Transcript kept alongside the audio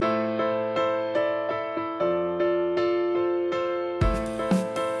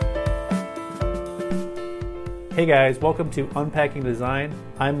Hey guys, welcome to Unpacking Design.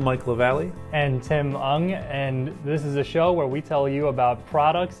 I'm Mike LaValle. And Tim Ung, and this is a show where we tell you about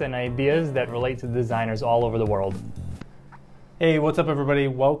products and ideas that relate to designers all over the world. Hey, what's up everybody?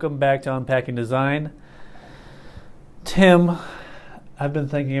 Welcome back to Unpacking Design. Tim, I've been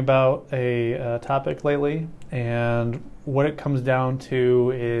thinking about a topic lately, and what it comes down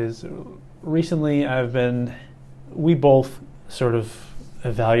to is recently we both sort of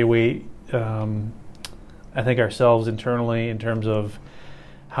evaluate I think ourselves internally in terms of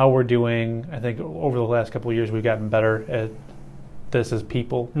how we're doing. I think over the last couple of years we've gotten better at this as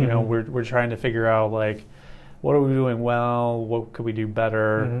people. Mm-hmm. You know, we're trying to figure out like what are we doing well, what could we do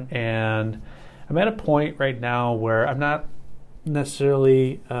better, mm-hmm. and I'm at a point right now where I'm not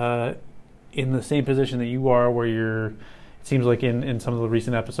necessarily in the same position that you are, where it seems like in some of the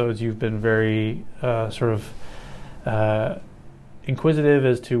recent episodes you've been very sort of inquisitive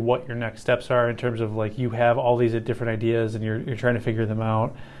as to what your next steps are in terms of like you have all these different ideas and you're trying to figure them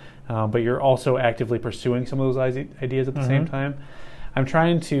out, but you're also actively pursuing some of those ideas at the mm-hmm. same time. I'm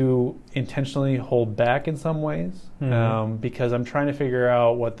trying to intentionally hold back in some ways mm-hmm. Because I'm trying to figure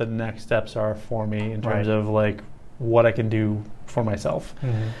out what the next steps are for me in terms of like what I can do for myself.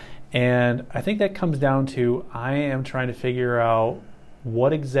 Mm-hmm. And I think that comes down to I am trying to figure out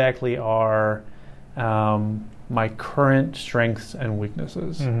what exactly are my current strengths and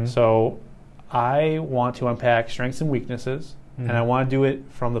weaknesses. Mm-hmm. So I want to unpack strengths and weaknesses, mm-hmm. and I want to do it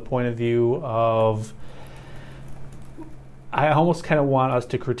from the point of view of I almost kind of want us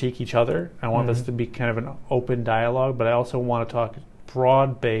to critique each other. I want mm-hmm. this to be kind of an open dialogue, but I also want to talk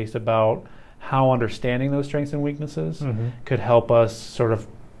broad-based about how understanding those strengths and weaknesses mm-hmm. could help us sort of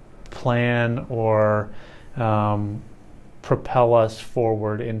plan or propel us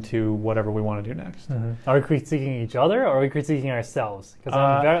forward into whatever we want to do next. Mm-hmm. Are we critiquing each other or are we critiquing ourselves? Because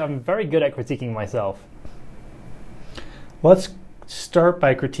I'm very good at critiquing myself. Let's start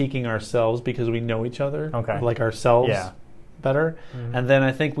by critiquing ourselves because we know each other, like ourselves better. Mm-hmm. And then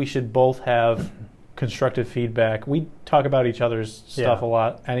I think we should both have constructive feedback. We talk about each other's stuff a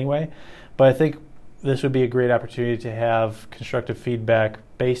lot anyway, but I think this would be a great opportunity to have constructive feedback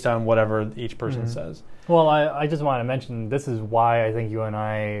based on whatever each person mm-hmm. says. Well, I just want to mention this is why I think you and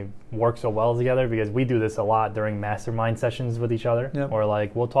I work so well together, because we do this a lot during mastermind sessions with each other. Yep. Or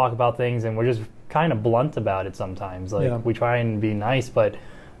like we'll talk about things and we're just kind of blunt about it sometimes. Like we try and be nice, but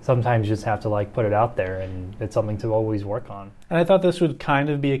sometimes you just have to like put it out there, and it's something to always work on. And I thought this would kind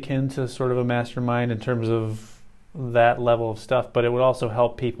of be akin to sort of a mastermind in terms of that level of stuff, but it would also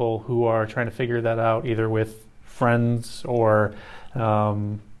help people who are trying to figure that out either with friends or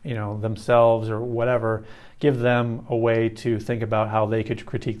themselves or whatever, give them a way to think about how they could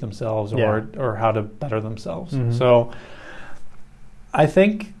critique themselves or how to better themselves. Mm-hmm. So I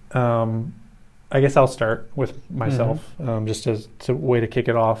think, I guess I'll start with myself, mm-hmm. Just as a way to kick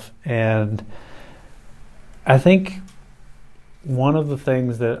it off. And I think one of the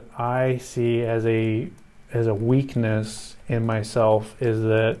things that I see as a weakness in myself is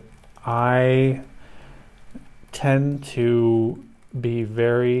that I tend to be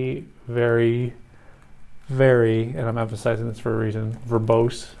very, very, very, and I'm emphasizing this for a reason,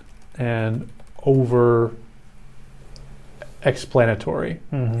 verbose and over explanatory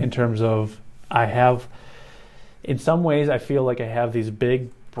mm-hmm. in terms of in some ways I feel like I have these big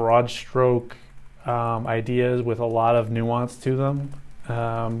broad stroke ideas with a lot of nuance to them,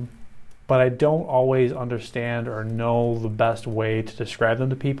 but I don't always understand or know the best way to describe them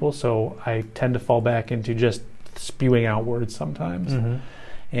to people, so I tend to fall back into just spewing out words sometimes. Mm-hmm.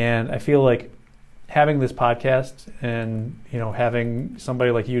 And I feel like having this podcast and having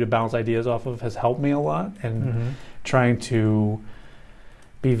somebody like you to bounce ideas off of has helped me a lot, and mm-hmm. trying to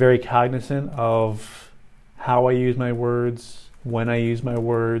be very cognizant of how I use my words, when I use my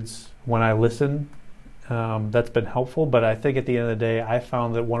words, when I listen. That's been helpful, but I think at the end of the day I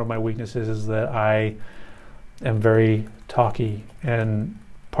found that one of my weaknesses is that I am very talky, and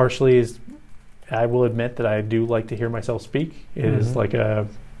partially is I will admit that I do like to hear myself speak. It mm-hmm. is like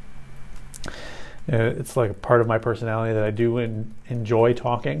it's like a part of my personality that I do enjoy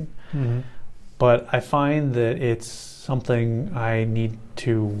talking. Mm-hmm. But I find that it's something I need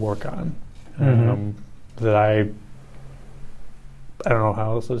to work on. Mm-hmm. That I don't know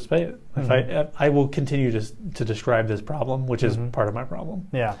how else to say it. Mm-hmm. If I will continue to describe this problem, which is mm-hmm. part of my problem.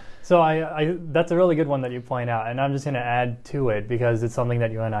 Yeah. So I that's a really good one that you point out, and I'm just going to add to it because it's something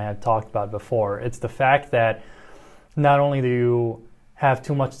that you and I have talked about before. It's the fact that not only do you have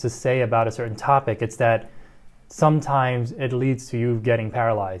too much to say about a certain topic, it's that sometimes it leads to you getting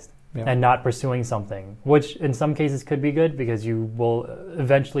paralyzed and not pursuing something, which in some cases could be good because you will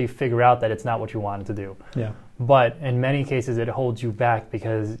eventually figure out that it's not what you wanted to do. Yeah. But in many cases, it holds you back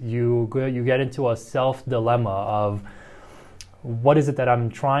because you get into a self dilemma of what is it that I'm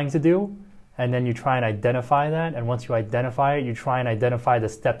trying to do, and then you try and identify that. And once you identify it, you try and identify the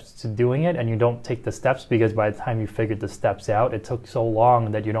steps to doing it, and you don't take the steps because by the time you figured the steps out, it took so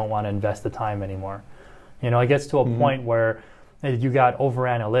long that you don't want to invest the time anymore. You know, it gets to a point where you got over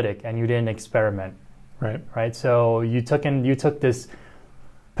analytic and you didn't experiment. Right. So you took this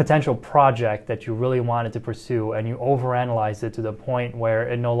potential project that you really wanted to pursue and you overanalyzed it to the point where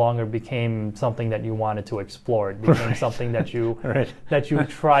it no longer became something that you wanted to explore. It became something that you that you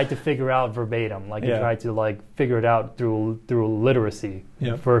tried to figure out verbatim, like you tried to like figure it out through literacy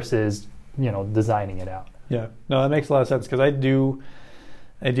versus, you know, designing it out. Yeah, no, that makes a lot of sense because I do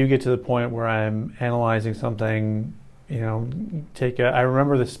get to the point where I'm analyzing something. You know, I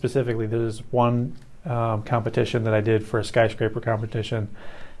remember this specifically. There's one competition that I did for a skyscraper competition.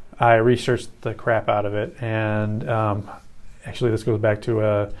 I researched the crap out of it, and actually this goes back to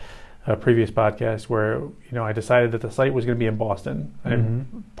a previous podcast where, you know, I decided that the site was going to be in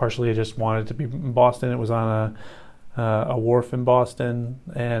Boston. Partially I just wanted it to be in Boston. It was on a wharf in Boston,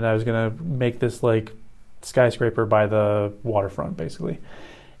 and I was going to make this like skyscraper by the waterfront basically.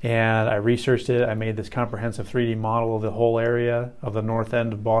 And I researched it. I made this comprehensive 3D model of the whole area of the north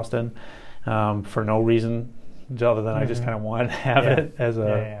end of Boston for no reason other than I just kind of wanted to have it as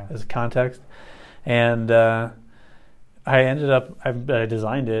a context. And I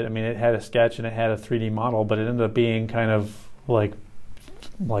designed it. I mean, it had a sketch and it had a 3D model, but it ended up being kind of like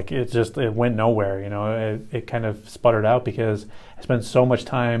it went nowhere. You know, it kind of sputtered out because I spent so much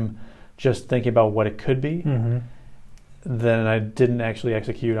time just thinking about what it could be. Then I didn't actually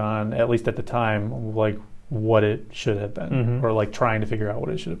execute on, at least at the time, like what it should have been, or like trying to figure out what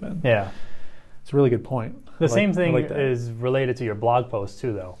it should have been. Yeah, it's a really good point. The same thing is related to your blog post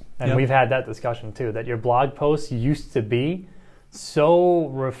too, though, and we've had that discussion too. That your blog posts used to be so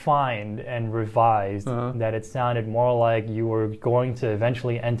refined and revised that it sounded more like you were going to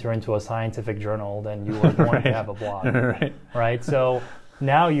eventually enter into a scientific journal than you were going to have a blog. Right. So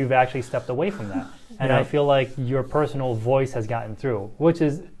now you've actually stepped away from that. And I feel like your personal voice has gotten through, which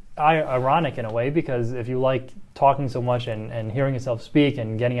is ironic in a way, because if you like talking so much and hearing yourself speak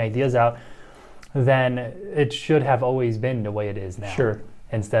and getting ideas out, then it should have always been the way it is now. Sure.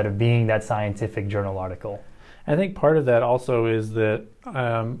 Instead of being that scientific journal article. I think part of that also is that,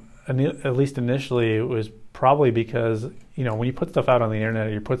 at least initially, it was probably because, you know, when you put stuff out on the internet,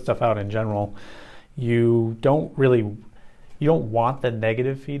 or you put stuff out in general, you don't want the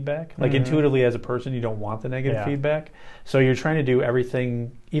negative feedback. Like intuitively as a person, you don't want the negative feedback. So you're trying to do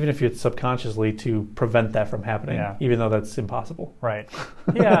everything, even if it's subconsciously, to prevent that from happening, even though that's impossible. Right.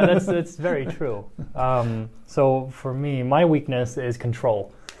 Yeah, that's very true. So for me, my weakness is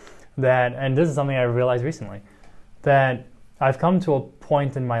control. And this is something I realized recently, that I've come to a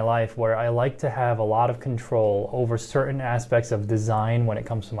point in my life where I like to have a lot of control over certain aspects of design when it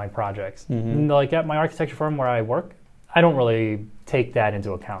comes to my projects. Like at my architecture firm where I work, I don't really take that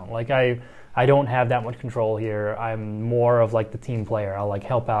into account. Like I don't have that much control here. I'm more of like the team player. I'll like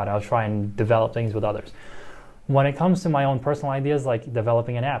help out. I'll try and develop things with others. When it comes to my own personal ideas, like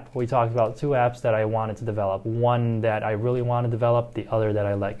developing an app, we talked about 2 apps that I wanted to develop. One that I really want to develop, the other that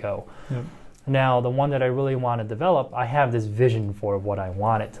I let go. Now, the one that I really want to develop, I have this vision for what I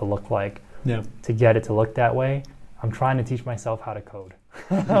want it to look like. To get it to look that way, I'm trying to teach myself how to code.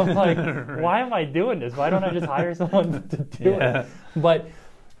 I'm like, why am I doing this? Why don't I just hire someone to do it? But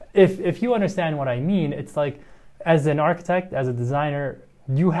if you understand what I mean, it's like, as an architect, as a designer,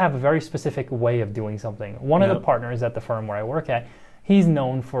 you have a very specific way of doing something. One of the partners at the firm where I work at, he's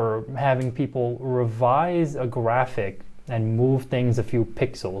known for having people revise a graphic and move things a few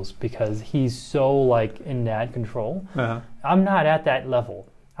pixels because he's so like in that control. I'm not at that level.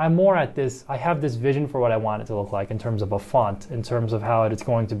 I'm more at this, I have this vision for what I want it to look like in terms of a font, in terms of how it's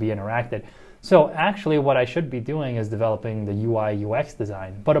going to be interacted. So actually what I should be doing is developing the UI UX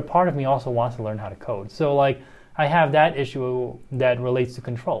design, but a part of me also wants to learn how to code. So like I have that issue that relates to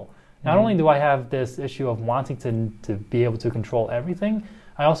control. Not only do I have this issue of wanting to be able to control everything,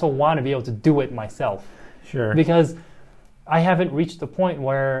 I also want to be able to do it myself. Sure. Because I haven't reached the point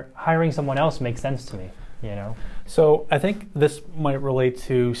where hiring someone else makes sense to me, you know? So I think this might relate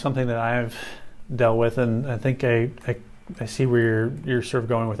to something that I've dealt with, and I think I see where you're sort of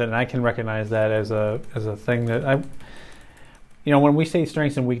going with it, and I can recognize that as a thing that when we say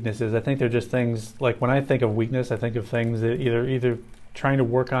strengths and weaknesses, I think they're just things like when I think of weakness, I think of things that either trying to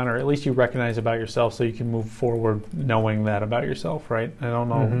work on, or at least you recognize about yourself so you can move forward knowing that about yourself, right? I don't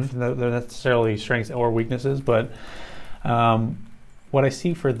know if they're necessarily strengths or weaknesses, but what I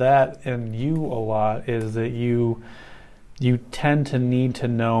see for that in you a lot is that you tend to need to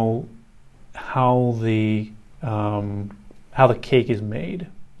know how the cake is made.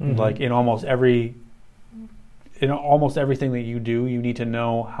 Mm-hmm. Like in almost everything that you do, you need to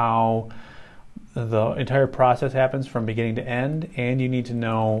know how the entire process happens from beginning to end, and you need to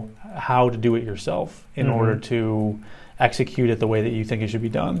know how to do it yourself in Mm-hmm. order to execute it the way that you think it should be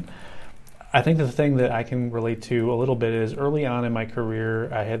done. I think the thing that I can relate to a little bit is early on in my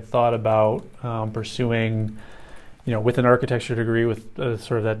career, I had thought about pursuing, with an architecture degree, with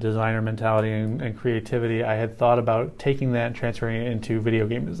sort of that designer mentality and creativity, I had thought about taking that and transferring it into video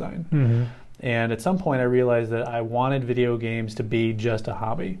game design. Mm-hmm. And at some point I realized that I wanted video games to be just a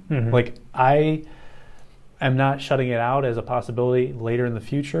hobby. Mm-hmm. Like I am not shutting it out as a possibility later in the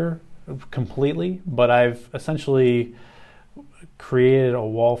future completely, but I've essentially created a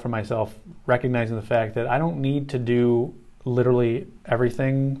wall for myself, recognizing the fact that I don't need to do literally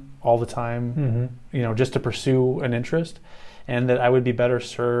everything all the time, Mm-hmm. just to pursue an interest, and that I would be better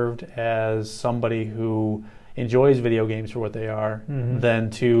served as somebody who enjoys video games for what they are Mm-hmm.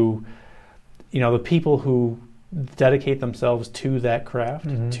 than to the people who dedicate themselves to that craft,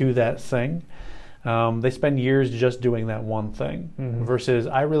 Mm-hmm. to that thing. They spend years just doing that one thing. Mm-hmm. Versus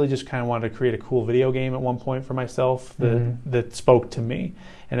I really just kind of wanted to create a cool video game at one point for myself that spoke to me.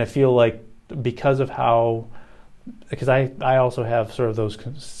 And I feel like because I also have sort of those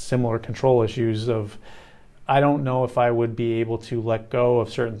similar control issues of, I don't know if I would be able to let go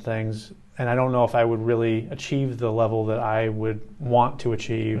of certain things, and I don't know if I would really achieve the level that I would want to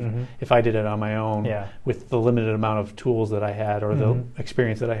achieve Mm-hmm. if I did it on my own Yeah. with the limited amount of tools that I had or Mm-hmm. the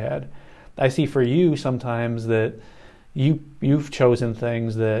experience that I had. I see for you sometimes that you've chosen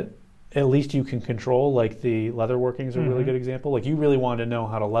things that at least you can control, like the leather working is a really Mm-hmm. good example. Like you really wanted to know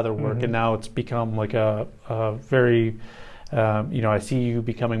how to leather work, Mm-hmm. and now it's become like a very, I see you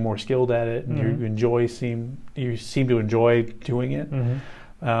becoming more skilled at it, and Mm-hmm. you seem to enjoy doing it.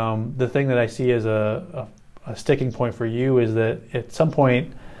 Mm-hmm. The thing that I see as a sticking point for you is that at some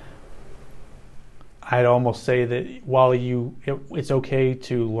point, I'd almost say that while it's okay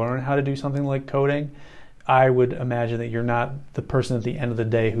to learn how to do something like coding, I would imagine that you're not the person at the end of the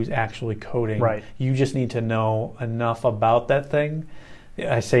day who's actually coding. Right. You just need to know enough about that thing.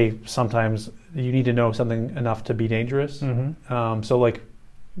 I say sometimes you need to know something enough to be dangerous. Mm-hmm. So like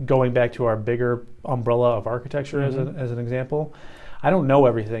going back to our bigger umbrella of architecture as an example, I don't know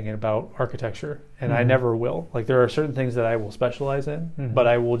everything about architecture, and I never will. Like there are certain things that I will specialize in, but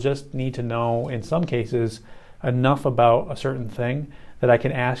I will just need to know in some cases enough about a certain thing that I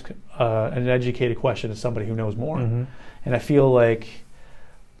can ask an educated question to somebody who knows more. Mm-hmm. And I feel like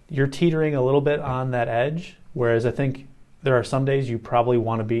you're teetering a little bit on that edge, whereas I think there are some days you probably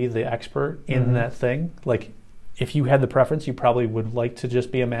want to be the expert in that thing. Like if you had the preference, you probably would like to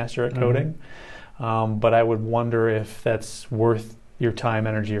just be a master at coding. But I would wonder if that's worth your time,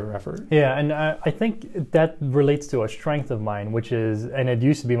 energy, or effort. Yeah, and I think that relates to a strength of mine, which is, and it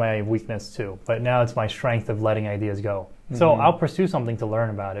used to be my weakness too, but now it's my strength of letting ideas go. So I'll pursue something to learn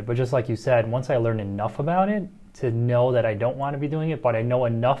about it, but just like you said, once I learn enough about it to know that I don't want to be doing it, but I know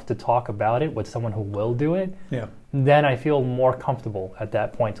enough to talk about it with someone who will do it, then I feel more comfortable at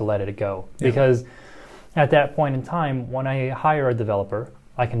that point to let it go. Yeah. Because at that point in time, when I hire a developer,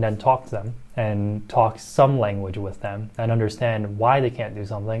 I can then talk to them and talk some language with them and understand why they can't do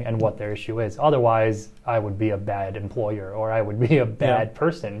something and what their issue is. Otherwise, I would be a bad employer, or I would be a bad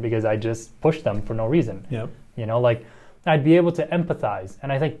person because I just push them for no reason. Yep. Like I'd be able to empathize,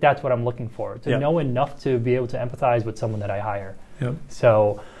 and I think that's what I'm looking for, to know enough to be able to empathize with someone that I hire. Yep.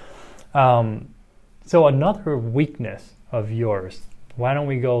 So another weakness of yours, why don't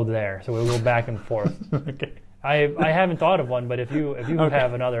we go there? So we'll go back and forth. Okay. I haven't thought of one, but if you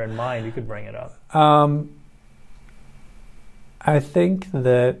have another in mind, you could bring it up. I think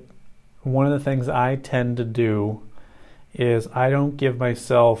that one of the things I tend to do is I don't give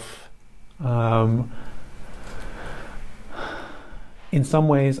myself, in some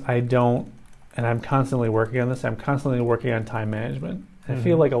ways I don't, and I'm constantly working on this, I'm constantly working on time management. I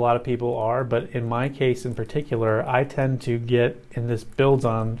feel like a lot of people are, but in my case in particular, I tend to get, and this builds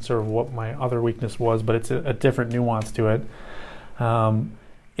on sort of what my other weakness was, but it's a different nuance to it.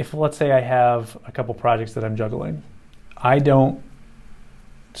 If let's say I have a couple projects that I'm juggling, I don't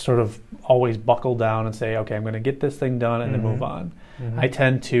sort of always buckle down and say, okay, I'm going to get this thing done and then move on. I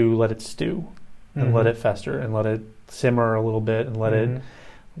tend to let it stew and let it fester and let it simmer a little bit and let it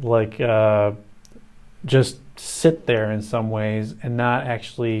just sit there in some ways and not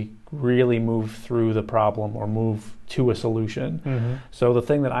actually really move through the problem or move to a solution. So the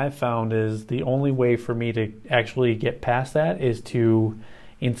thing that I've found is the only way for me to actually get past that is to,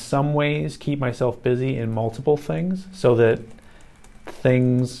 in some ways, keep myself busy in multiple things so that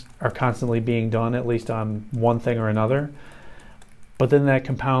things are constantly being done, at least on one thing or another. But then that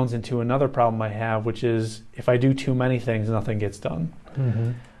compounds into another problem I have, which is if I do too many things, nothing gets done.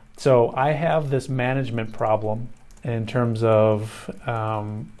 So I have this management problem in terms of,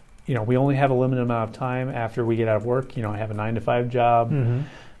 we only have a limited amount of time after we get out of work. I have a 9-to-5 job.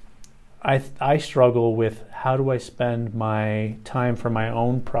 I struggle with how do I spend my time for my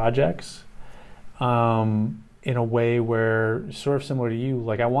own projects in a way where, sort of similar to you,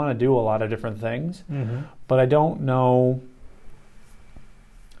 like I want to do a lot of different things, but I don't know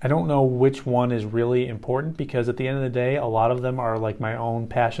which one is really important, because at the end of the day, a lot of them are like my own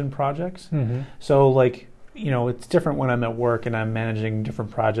passion projects. So like, it's different when I'm at work and I'm managing different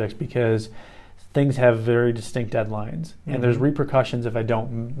projects because things have very distinct deadlines, and there's repercussions if I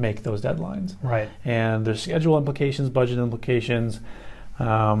don't make those deadlines. Right. And there's schedule implications, budget implications.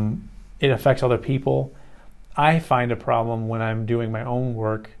 It affects other people. I find a problem when I'm doing my own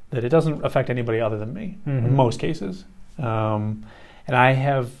work that it doesn't affect anybody other than me in most cases. And I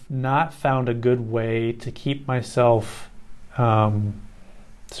have not found a good way to keep myself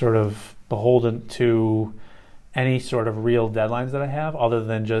sort of beholden to any sort of real deadlines that I have, other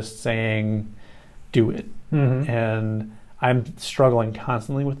than just saying, do it. And I'm struggling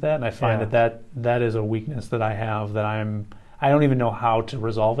constantly with that, and I find that is a weakness that I have, that I don't even know how to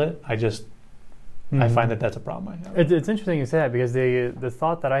resolve it. I find that that's a problem I have. It's interesting you say that, because the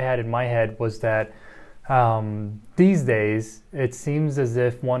thought that I had in my head was that these days it seems as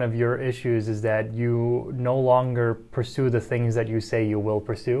if one of your issues is that you no longer pursue the things that you say you will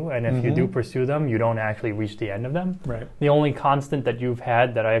pursue, and if you do pursue them, you don't actually reach the end of them. Right. The only constant that you've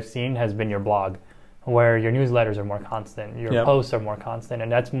had that I've seen has been your blog, where your newsletters are more constant, your posts are more constant,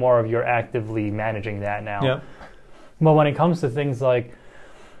 and that's more of you're actively managing that now. But when it comes to things like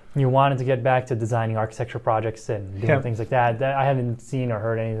you wanted to get back to designing architecture projects and doing things like that I haven't seen or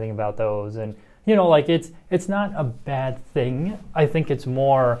heard anything about those. And like it's not a bad thing. I think it's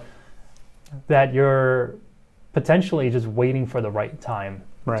more that you're potentially just waiting for the right time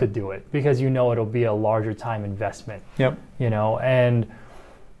to do it, because it'll be a larger time investment. And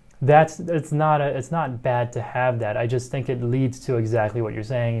it's not bad to have that. I just think it leads to exactly what you're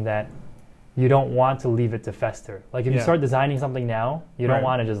saying, that you don't want to leave it to fester. Like if you start designing something now, you don't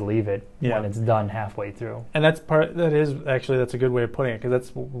want to just leave it when it's done halfway through. And that's a good way of putting it, because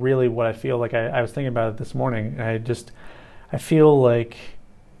that's really what I feel like. I was thinking about it this morning, and I feel like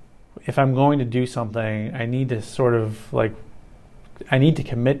if I'm going to do something, I need to sort of I need to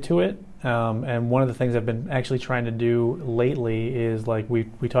commit to it. And one of the things I've been actually trying to do lately is, like we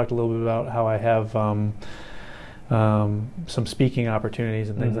talked a little bit about how I have some speaking opportunities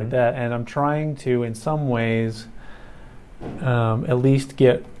and things like that, and I'm trying to, in some ways, at least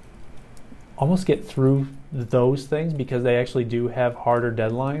get through those things, because they actually do have harder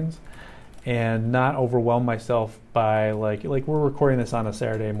deadlines, and not overwhelm myself by like we're recording this on a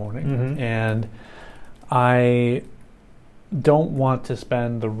Saturday morning, and I don't want to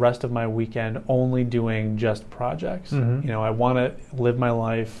spend the rest of my weekend only doing just projects. I want to live my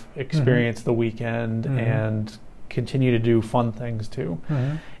life, experience the weekend, and continue to do fun things too.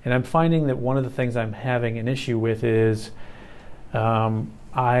 And I'm finding that one of the things I'm having an issue with is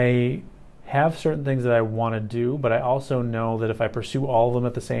I have certain things that I want to do, but I also know that if I pursue all of them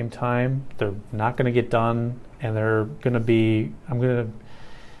at the same time, they're not going to get done, and I'm going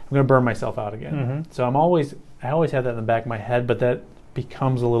to burn myself out again. So I always have that in the back of my head, but that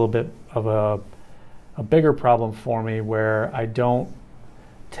becomes a little bit of a bigger problem for me, where I don't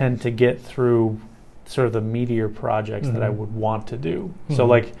tend to get through sort of the meatier projects that I would want to do. So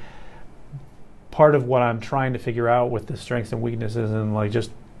like part of what I'm trying to figure out with the strengths and weaknesses, and like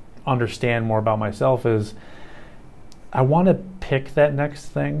just understand more about myself, is I want to pick that next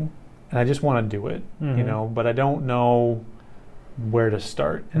thing, and I just want to do it, but I don't know where to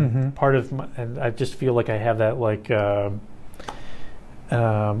start. And part of and I just feel like I have that like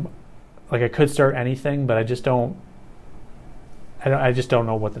I could start anything, but I just don't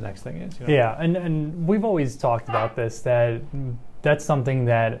know what the next thing is. Yeah, and we've always talked about this, that's something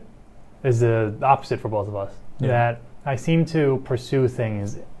that is the opposite for both of us. That I seem to pursue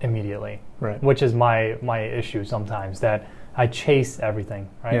things immediately, which is my issue sometimes, that I chase everything,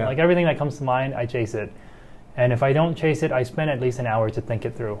 right? Like everything that comes to mind, I chase it. And if I don't chase it, I spend at least an hour to think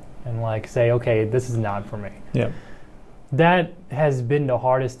it through and like say, okay, this is not for me. That has been the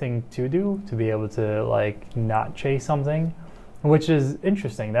hardest thing to do, to be able to like not chase something. which is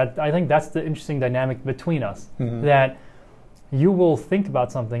interesting. That I think that's the interesting dynamic between us. Mhm. That you will think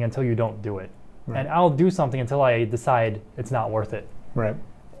about something until you don't do it, Right. and I'll do something until I decide it's not worth it. Right.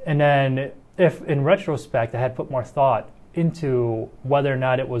 And then, if in retrospect I had put more thought into whether or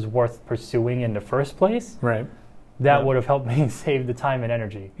not it was worth pursuing in the first place, Right. that Yeah. would have helped me save the time and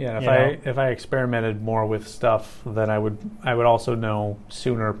energy. Yeah, you know? if I experimented more with stuff, then I would also know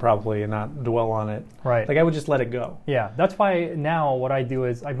sooner probably and not dwell on it. Right. Like I would just let it go. Yeah, that's why now what I do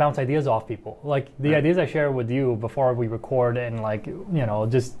is I bounce ideas off people. Like the Right. ideas I share with you before we record and like,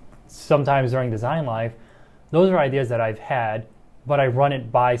 just sometimes during Design Life, those are ideas that I've had, but I run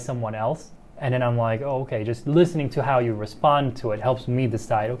it by someone else. And then I'm like, oh, okay, just listening to how you respond to it helps me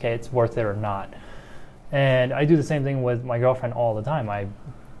decide, okay, it's worth it or not. And I do the same thing with my girlfriend all the time. I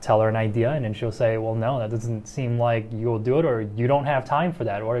tell her an idea and then she'll say, well, no, that doesn't seem like you'll do it, or you don't have time for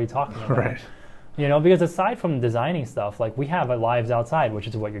that. What are you talking about? Right. Because aside from designing stuff, like we have our lives outside, which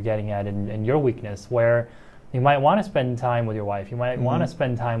is what you're getting at in your weakness, where you might want to spend time with your wife. You might want to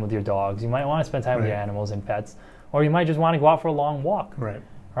spend time with your dogs. You might want to spend time with your animals and pets. Or you might just want to go out for a long walk. Right.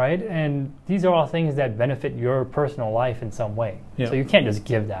 Right? And these are all things that benefit your personal life in some way. Yeah. So you can't just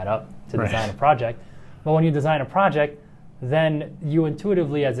give that up to Right. design a project. But when you design a project, then you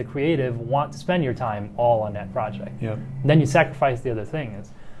intuitively, as a creative, want to spend your time all on that project. Yeah. Then you sacrifice the other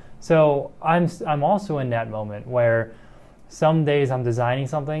things. So I'm also in that moment where some days I'm designing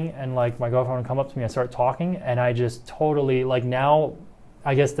something and like my girlfriend will come up to me and start talking, and I just totally, like, now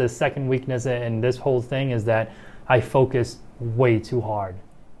I guess the second weakness in this whole thing is that I focus way too hard.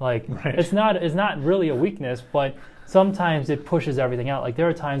 Like Right. it's not really a weakness, but sometimes it pushes everything out. Like there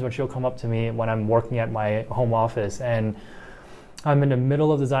are times when she'll come up to me when I'm working at my home office and I'm in the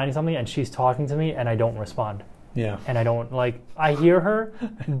middle of designing something and she's talking to me and I don't respond. Yeah. And I don't, like, I hear her,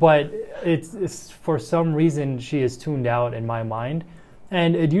 but it's for some reason she is tuned out in my mind.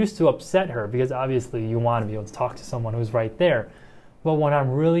 And it used to upset her because obviously you want to be able to talk to someone who's right there. But when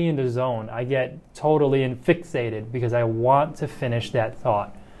I'm really in the zone, I get totally fixated because I want to finish that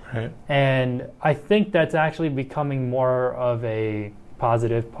thought. Right. And I think that's actually becoming more of a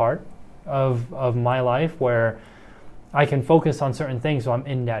positive part of my life, where I can focus on certain things, so I'm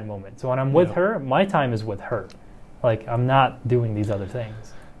in that moment. So when I'm with her, my time is with her. Like, I'm not doing these other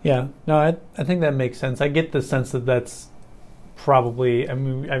things. Yeah. No, I think that makes sense. I get the sense that that's probably, I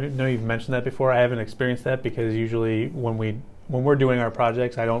mean, I know you've mentioned that before. I haven't experienced that because usually when we're doing our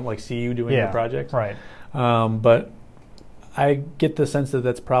projects, I don't like see you doing the projects. Right. But I get the sense that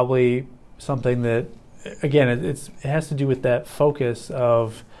that's probably something that, again, it has to do with that focus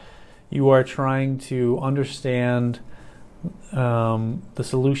of you are trying to understand the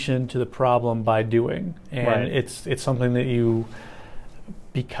solution to the problem by doing, and Right. it's something that you,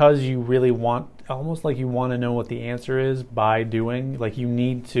 because you really want, almost like you want to know what the answer is by doing. Like you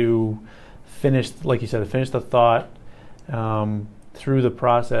need to finish, like you said, finish the thought through the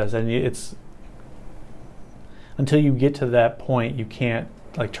process, and it's until you get to that point, you can't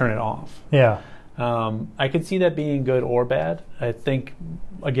like turn it off. Yeah. I could see that being good or bad. I think,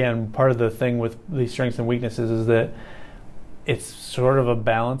 again, part of the thing with these strengths and weaknesses is that it's sort of a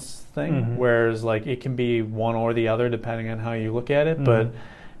balance thing, whereas like it can be one or the other depending on how you look at it. But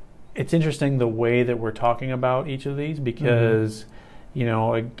it's interesting the way that we're talking about each of these because,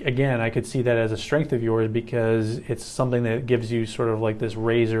 again, I could see that as a strength of yours because it's something that gives you sort of like this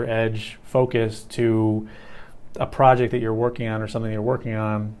razor edge focus to a project that you're working on or something you're working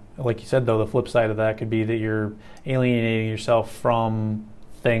on. Like you said, though, the flip side of that could be that you're alienating yourself from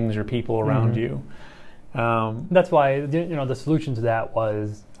things or people around you. That's why, the solution to that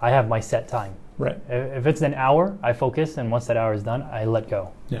was I have my set time. Right. If it's an hour, I focus, and once that hour is done, I let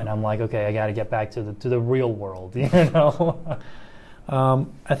go. Yeah. And I'm like, okay, I got to get back to the real world,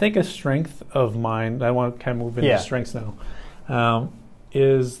 I think a strength of mine, I want to kind of move into strengths now,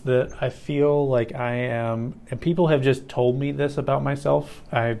 is that I feel like I am, and people have just told me this about myself,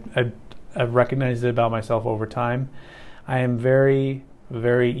 I've recognized it about myself over time, I am very,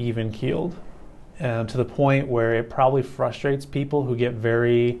 very even-keeled, to the point where it probably frustrates people who get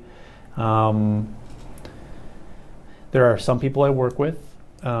very, there are some people I work with,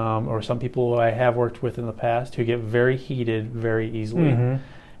 or some people I have worked with in the past who get very heated very easily.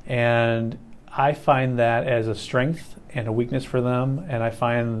 And I find that as a strength and a weakness for them, and I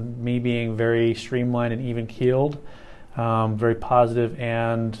find me being very streamlined and even-keeled, very positive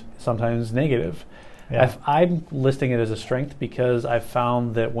and sometimes negative. Yeah. I'm listing it as a strength because I've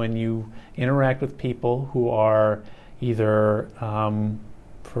found that when you interact with people who are either,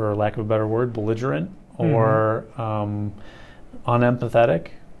 for lack of a better word, belligerent or unempathetic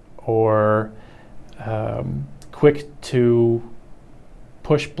or quick to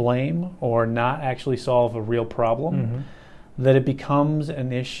push blame or not actually solve a real problem, that it becomes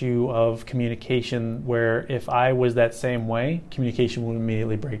an issue of communication where if I was that same way, communication would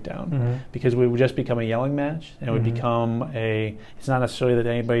immediately break down because we would just become a yelling match, and it would become it's not necessarily that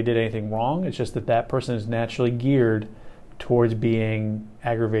anybody did anything wrong, it's just that that person is naturally geared towards being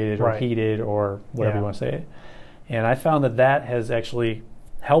aggravated or heated or whatever you want to say it. And I found that that has actually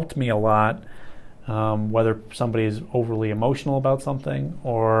helped me a lot, whether somebody is overly emotional about something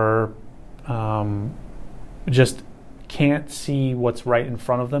or just can't see what's right in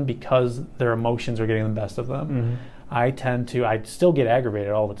front of them because their emotions are getting the best of them. I still get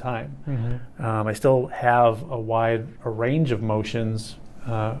aggravated all the time. I still have a wide range of emotions,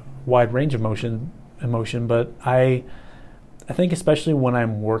 emotion, but I think especially when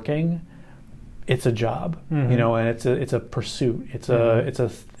I'm working, it's a job, you know, and it's a pursuit. It's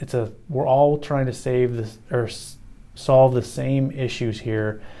a we're all trying to save this or solve the same issues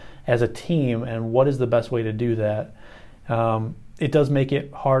here as a team, and what is the best way to do that? It does make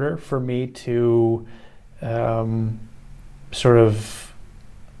it harder for me to sort of,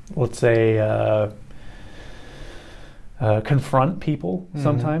 let's say, confront people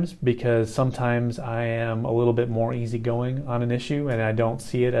sometimes, because sometimes I am a little bit more easygoing on an issue and I don't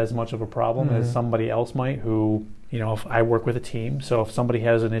see it as much of a problem as somebody else might who, you know, if I work with a team, so if somebody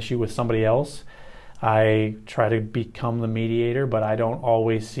has an issue with somebody else, I try to become the mediator, but I don't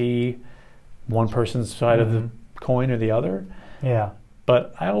always see one person's side of the coin or the other. Yeah.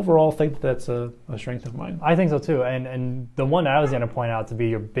 But I overall think that's a strength of mine. I think so too. And the one I was going to point out to be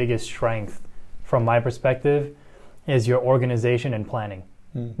your biggest strength from my perspective is your organization and planning.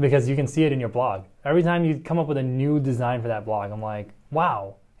 Because you can see it in your blog. Every time you come up with a new design for that blog, I'm like,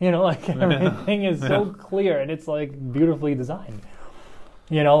 wow. You know, like everything is so clear and it's like beautifully designed.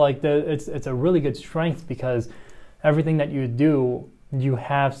 You know, like it's a really good strength because everything that you do, you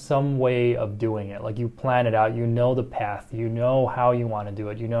have some way of doing it. Like you plan it out, you know the path, you know how you want to do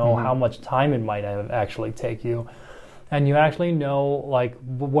it, you know how much time it might actually take you, and you actually know like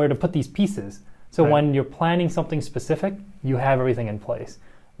where to put these pieces. So when you're planning something specific, you have everything in place.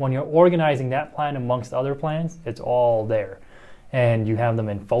 When you're organizing that plan amongst other plans, it's all there. And you have them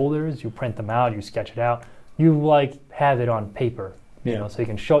in folders, you print them out, you sketch it out, you like have it on paper. You know, so you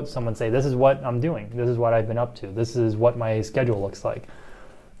can show it to someone and say, this is what I'm doing. This is what I've been up to. This is what my schedule looks like.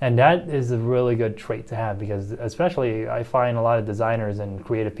 And that is a really good trait to have because especially I find a lot of designers and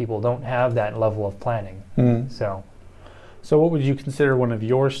creative people don't have that level of planning. So what would you consider one of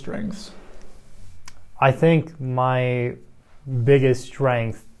your strengths? I think my biggest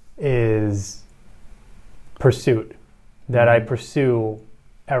strength is pursuit. That I pursue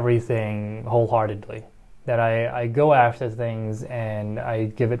everything wholeheartedly. That I go after things and I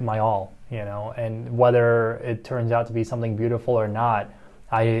give it my all, you know, and whether it turns out to be something beautiful or not,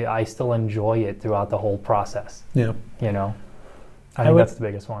 I still enjoy it throughout the whole process. Yeah. You know, I think that's the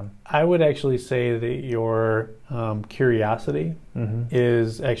biggest one. I would actually say that your curiosity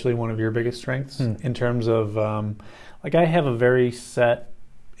is actually one of your biggest strengths in terms of, like I have a very set,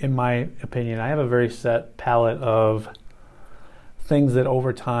 in my opinion, I have a very set palette of things that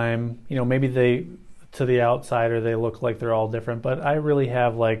over time, you know, maybe to the outsider, they look like they're all different, but I really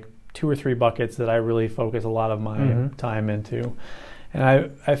have like 2 or 3 buckets that I really focus a lot of my time into.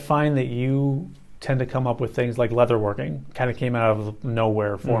 And I find that you tend to come up with things like leatherworking. Kind of came out of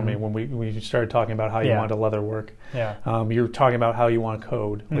nowhere for me when we started talking about how you wanted to leatherwork. You were talking about how you want to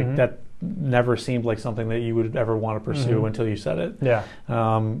code. Like that never seemed like something that you would ever want to pursue until you said it.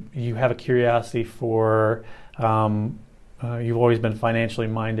 You have a curiosity for... you've always been financially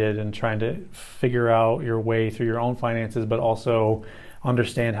minded and trying to figure out your way through your own finances, but also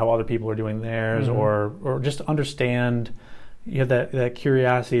understand how other people are doing theirs, or just understand. You have that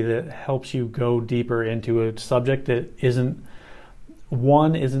curiosity that helps you go deeper into a subject that isn't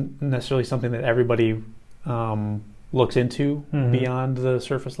necessarily something that everybody looks into beyond the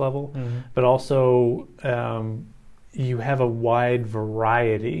surface level, but also you have a wide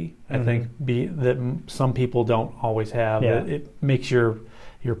variety, I think, that some people don't always have. It makes your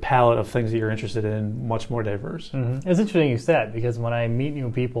palette of things that you're interested in much more diverse. It's interesting you said, because when I meet new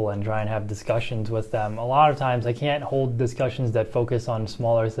people and try and have discussions with them, a lot of times I can't hold discussions that focus on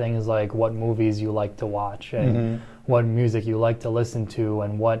smaller things like what movies you like to watch and what music you like to listen to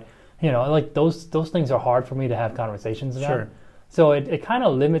and what, you know, like those things are hard for me to have conversations about. So it kind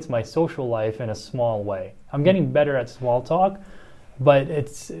of limits my social life in a small way. I'm getting better at small talk, but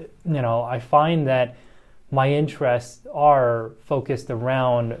it's, you know, I find that my interests are focused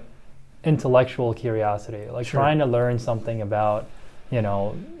around intellectual curiosity, like trying to learn something about, you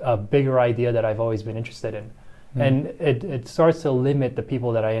know, a bigger idea that I've always been interested in. And it starts to limit the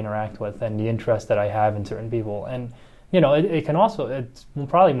people that I interact with and the interest that I have in certain people. And, it can also, it's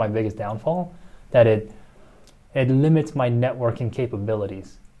probably my biggest downfall, that it limits my networking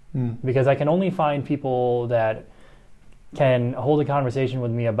capabilities. Because I can only find people that can hold a conversation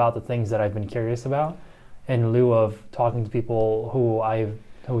with me about the things that I've been curious about, in lieu of talking to people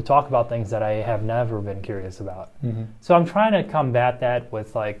who talk about things that I have never been curious about. So I'm trying to combat that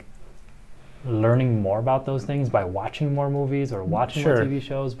with learning more about those things by watching more movies or watching more TV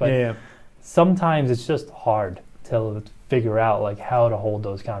shows. But sometimes it's just hard to figure out how to hold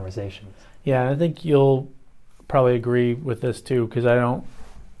those conversations. Yeah, I think you'll probably agree with this too, because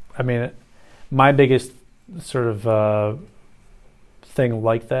my biggest sort of thing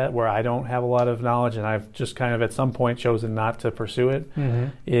like that, where I don't have a lot of knowledge and I've just kind of at some point chosen not to pursue it,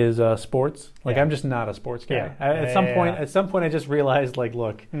 is sports. I'm just not a sports guy. At some point I just realized,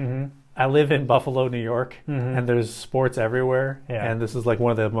 look, I live in Buffalo, New York, and there's sports everywhere, and this is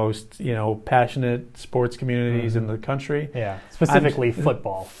one of the most passionate sports communities in the country. Yeah, specifically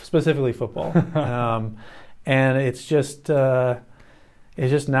football. And it's just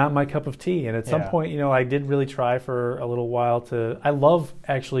not my cup of tea. And at some point, I did really try for a little while I love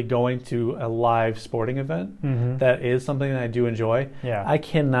actually going to a live sporting event. That is something that I do enjoy. Yeah. I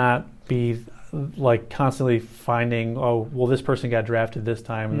cannot be constantly finding, this person got drafted this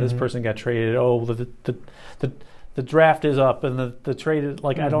time and this person got traded. The draft is up and the trade is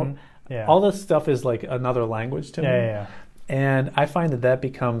I don't. Yeah. All this stuff is another language to me. Yeah. And I find that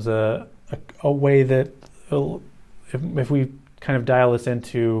becomes a way that if we kind of dial this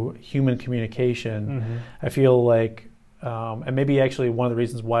into human communication, I feel and maybe actually one of the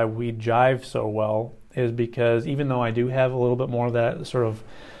reasons why we jive so well is because even though I do have a little bit more of that sort of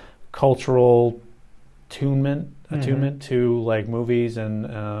cultural attunement to movies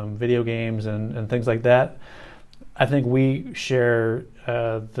and video games and things like that, I think we share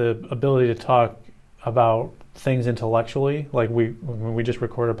the ability to talk about things intellectually. We just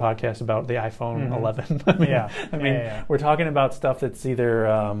recorded a podcast about the iPhone 11. We're talking about stuff that's either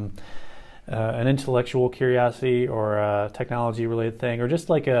an intellectual curiosity or a technology related thing, or just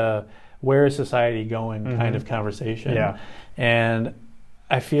a where is society going kind of conversation. Yeah. And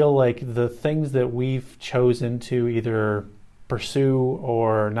I feel the things that we've chosen to either pursue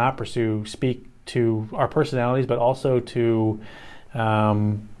or not pursue speak to our personalities, but also to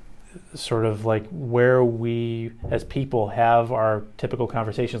sort of where we as people have our typical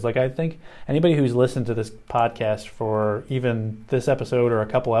conversations. I think anybody who's listened to this podcast for even this episode or a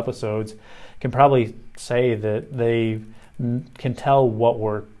couple episodes can probably say that they can tell what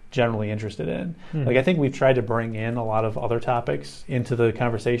we're generally interested in. I think we've tried to bring in a lot of other topics into the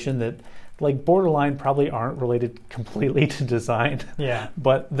conversation that borderline probably aren't related completely to design. Yeah.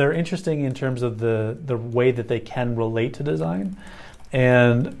 But they're interesting in terms of the way that they can relate to design.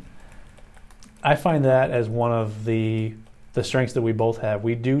 And I find that as one of the strengths that we both have.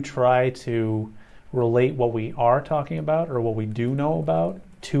 We do try to relate what we are talking about or what we do know about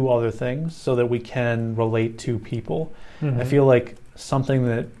to other things so that we can relate to people. I feel something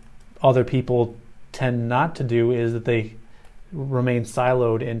that other people tend not to do is that they remain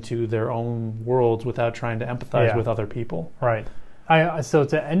siloed into their own worlds without trying to empathize with other people. Right. So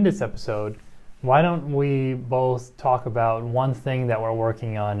to end this episode, why don't we both talk about one thing that we're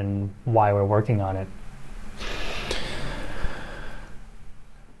working on and why we're working on it?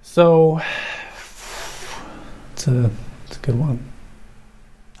 So it's a good one.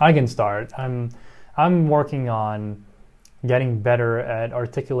 I can start. I'm working on getting better at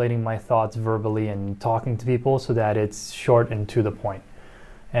articulating my thoughts verbally and talking to people so that it's short and to the point.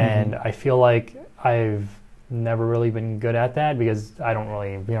 And I feel like I've never really been good at that because I don't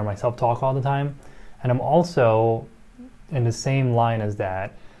really hear myself talk all the time. And I'm also, in the same line as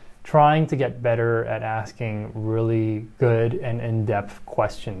that, trying to get better at asking really good and in-depth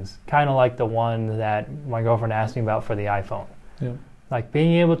questions, kind of like the one that my girlfriend asked me about for the iPhone. Yeah.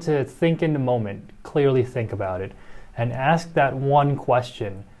 Being able to think in the moment, clearly think about it, and ask that one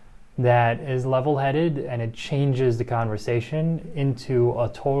question that is level-headed and it changes the conversation into a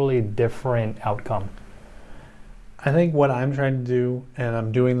totally different outcome. I think what I'm trying to do, and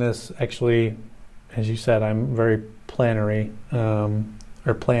I'm doing this actually, as you said, I'm very plannery,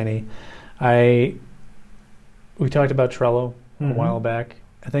 or planny. We talked about Trello a while back.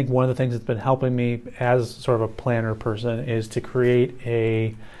 I think one of the things that's been helping me as sort of a planner person is to create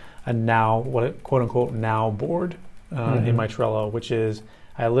a now, quote unquote now board in my Trello, which is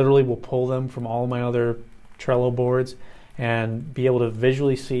I literally will pull them from all of my other Trello boards and be able to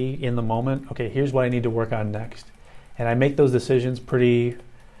visually see in the moment, okay, here's what I need to work on next. And I make those decisions pretty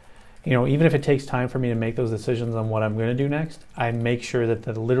even if it takes time for me to make those decisions on what I'm going to do next, I make sure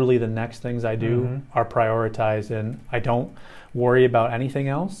that literally the next things I do are prioritized, and I don't worry about anything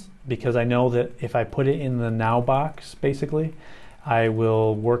else, because I know that if I put it in the now box, basically, I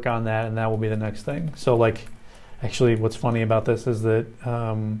will work on that, and that will be the next thing. So actually what's funny about this is that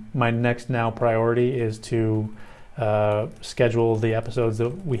my next now priority is to schedule the episodes that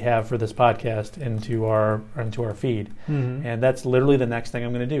we have for this podcast into our feed, and that's literally the next thing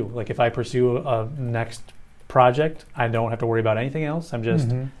I'm going to do. If I pursue a next project, I don't have to worry about anything else. I'm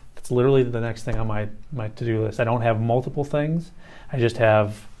just it's literally the next thing on my to-do list. I don't have multiple things. I just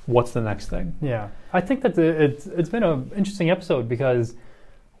have what's the next thing. Yeah, I think that it's been an interesting episode, because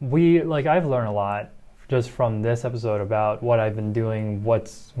I've learned a lot just from this episode about what I've been doing,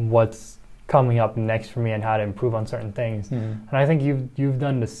 what's coming up next for me, and how to improve on certain things. And I think you've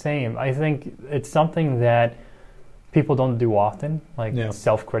done the same. I think it's something that people don't do often,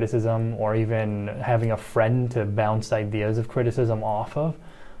 self-criticism, or even having a friend to bounce ideas of criticism off of.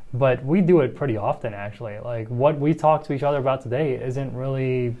 But we do it pretty often, actually. What we talk to each other about today isn't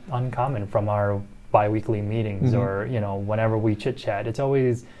really uncommon from our bi-weekly meetings, or whenever we chit-chat. It's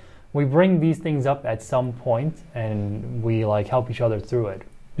always, we bring these things up at some point, and we help each other through it,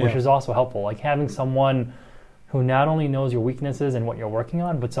 which is also helpful. Having someone who not only knows your weaknesses and what you're working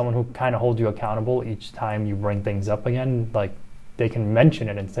on, but someone who kind of holds you accountable each time you bring things up again. They can mention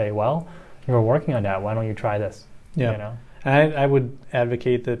it and say, well, you were working on that, why don't you try this? Yeah. I would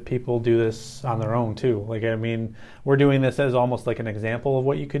advocate that people do this on their own too. We're doing this as almost like an example of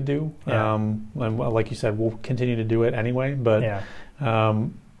what you could do. And like you said, we'll continue to do it anyway. But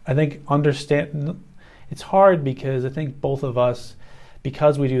I think it's hard, because I think both of us,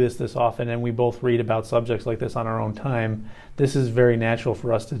 because we do this often, and we both read about subjects like this on our own time, this is very natural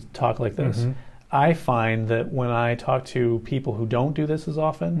for us to talk like this. I find that when I talk to people who don't do this as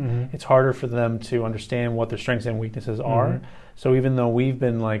often, it's harder for them to understand what their strengths and weaknesses are. So even though we've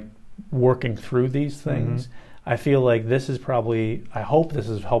been working through these things, I feel like this is I hope this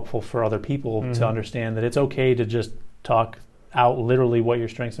is helpful for other people to understand that it's okay to just talk out literally what your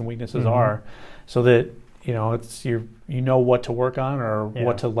strengths and weaknesses are, so that it's what to work on, or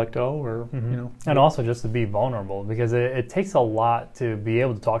what to let go, or and also just to be vulnerable, because it takes a lot to be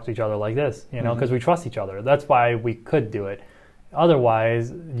able to talk to each other like this, because we trust each other. That's why we could do it.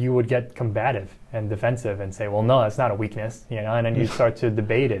 Otherwise, you would get combative and defensive and say, well, no, that's not a weakness, and then you start to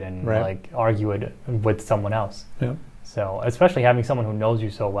debate it and argue it with someone else. So especially having someone who knows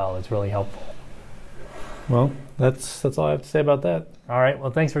you so well is really helpful. Well, that's all I have to say about that. All right, well,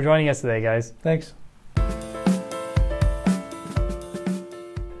 thanks for joining us today, guys. Thanks.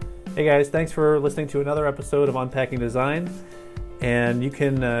 Hey guys, thanks for listening to another episode of Unpacking Design. And you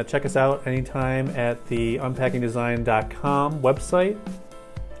can check us out anytime at the unpackingdesign.com website.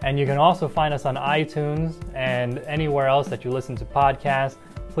 And you can also find us on iTunes and anywhere else that you listen to podcasts.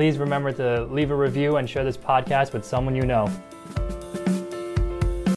 Please remember to leave a review and share this podcast with someone you know.